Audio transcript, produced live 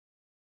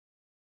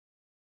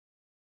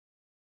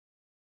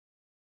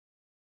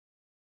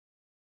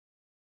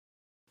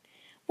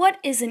What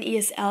is an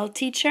ESL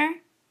teacher?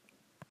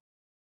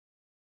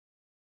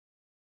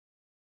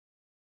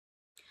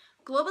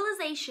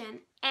 Globalization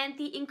and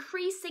the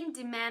increasing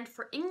demand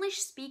for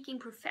English-speaking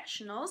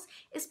professionals,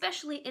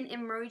 especially in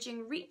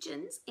emerging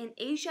regions in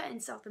Asia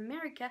and South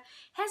America,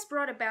 has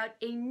brought about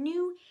a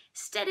new,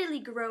 steadily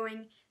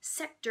growing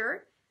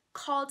sector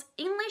called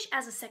English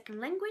as a Second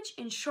Language,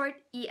 in short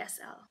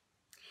ESL.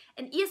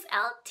 An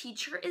ESL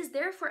teacher is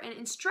therefore an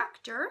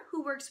instructor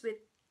who works with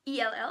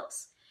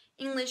ELLs,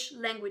 English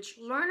language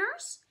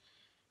learners,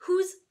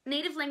 whose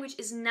native language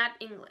is not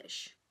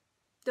English.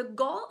 The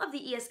goal of the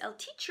ESL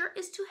teacher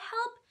is to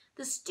help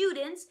the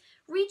students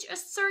reach a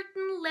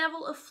certain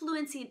level of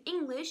fluency in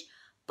English,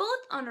 both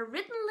on a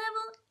written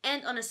level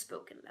and on a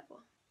spoken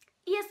level.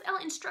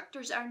 ESL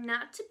instructors are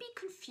not to be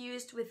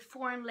confused with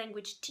foreign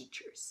language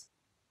teachers.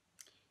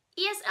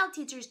 ESL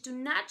teachers do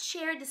not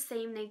share the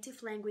same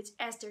native language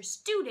as their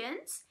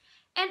students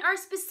and are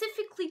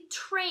specifically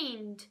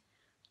trained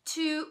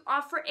to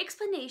offer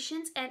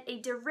explanations and a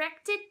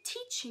directed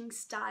teaching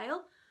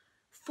style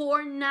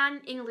for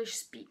non-English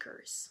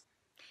speakers.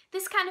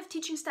 This kind of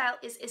teaching style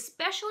is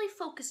especially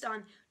focused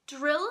on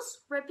drills,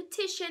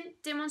 repetition,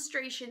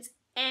 demonstrations,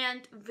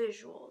 and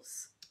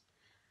visuals.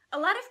 A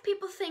lot of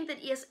people think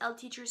that ESL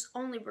teachers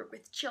only work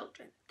with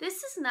children. This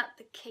is not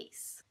the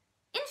case.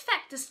 In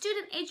fact, the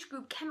student age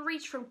group can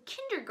reach from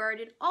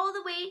kindergarten all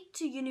the way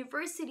to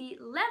university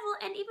level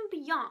and even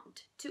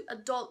beyond to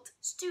adult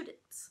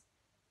students.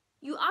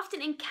 You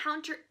often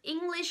encounter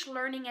English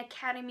learning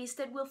academies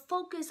that will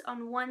focus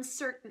on one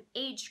certain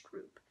age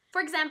group.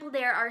 For example,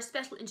 there are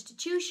special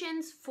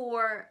institutions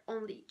for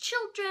only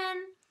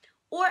children,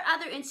 or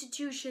other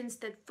institutions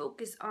that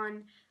focus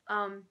on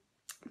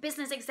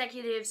business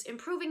executives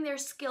improving their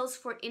skills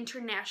for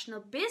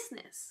international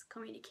business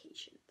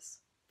communications.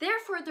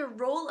 Therefore, the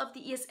role of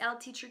the ESL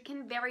teacher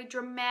can vary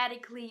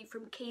dramatically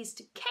from case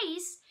to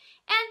case,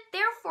 and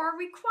therefore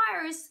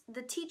requires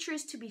the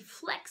teachers to be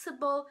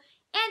flexible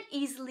and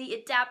easily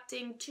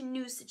adapting to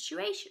new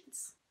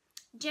situations.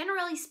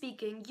 Generally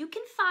speaking, you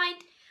can find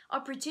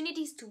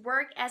opportunities to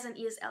work as an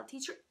ESL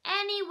teacher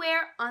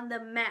anywhere on the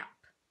map,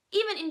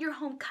 even in your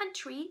home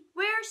country,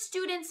 where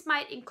students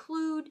might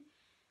include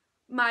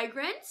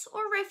migrants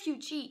or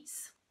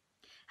refugees.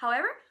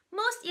 However,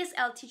 most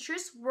ESL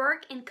teachers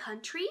work in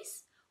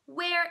countries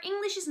where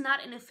English is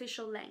not an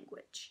official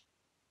language.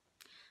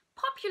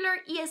 Popular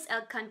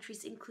ESL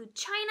countries include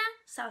China,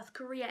 South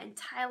Korea, and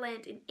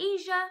Thailand in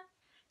Asia,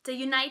 the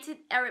United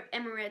Arab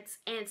Emirates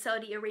and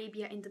Saudi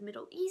Arabia in the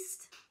Middle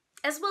East,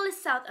 as well as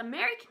South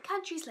American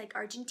countries like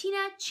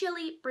Argentina,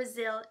 Chile,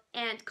 Brazil,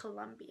 and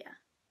Colombia.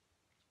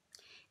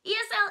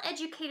 ESL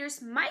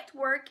educators might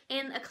work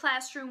in a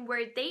classroom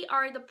where they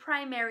are the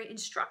primary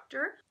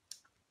instructor,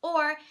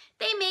 or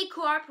they may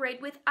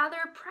cooperate with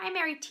other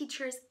primary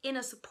teachers in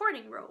a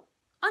supporting role.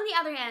 On the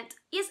other hand,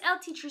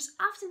 ESL teachers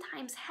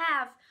oftentimes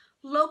have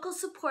local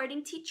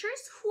supporting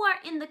teachers who are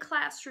in the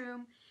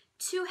classroom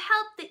to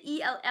help the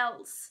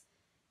ELLs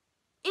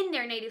in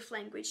their native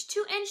language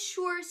to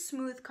ensure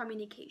smooth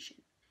communication.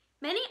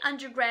 Many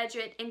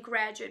undergraduate and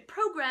graduate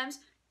programs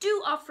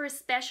do offer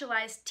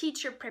specialized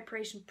teacher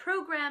preparation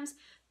programs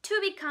to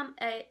become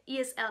an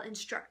ESL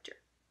instructor.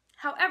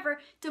 However,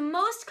 the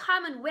most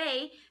common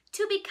way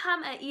to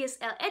become an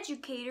ESL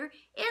educator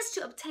is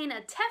to obtain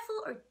a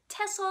TEFL or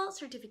TESOL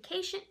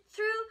certification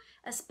through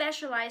a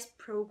specialized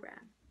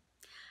program.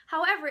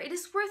 However, it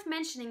is worth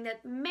mentioning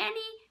that many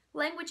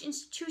language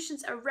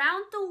institutions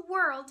around the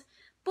world,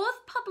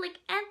 both public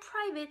and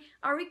private,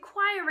 are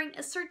requiring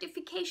a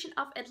certification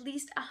of at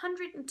least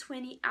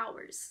 120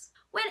 hours.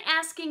 When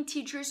asking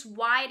teachers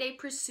why they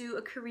pursue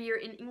a career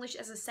in English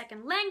as a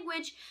second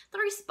language, the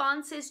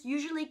responses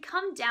usually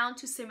come down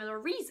to similar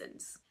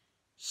reasons.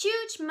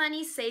 Huge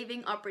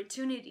money-saving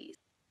opportunities,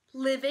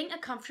 living a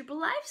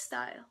comfortable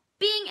lifestyle,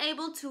 being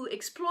able to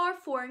explore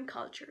foreign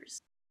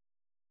cultures.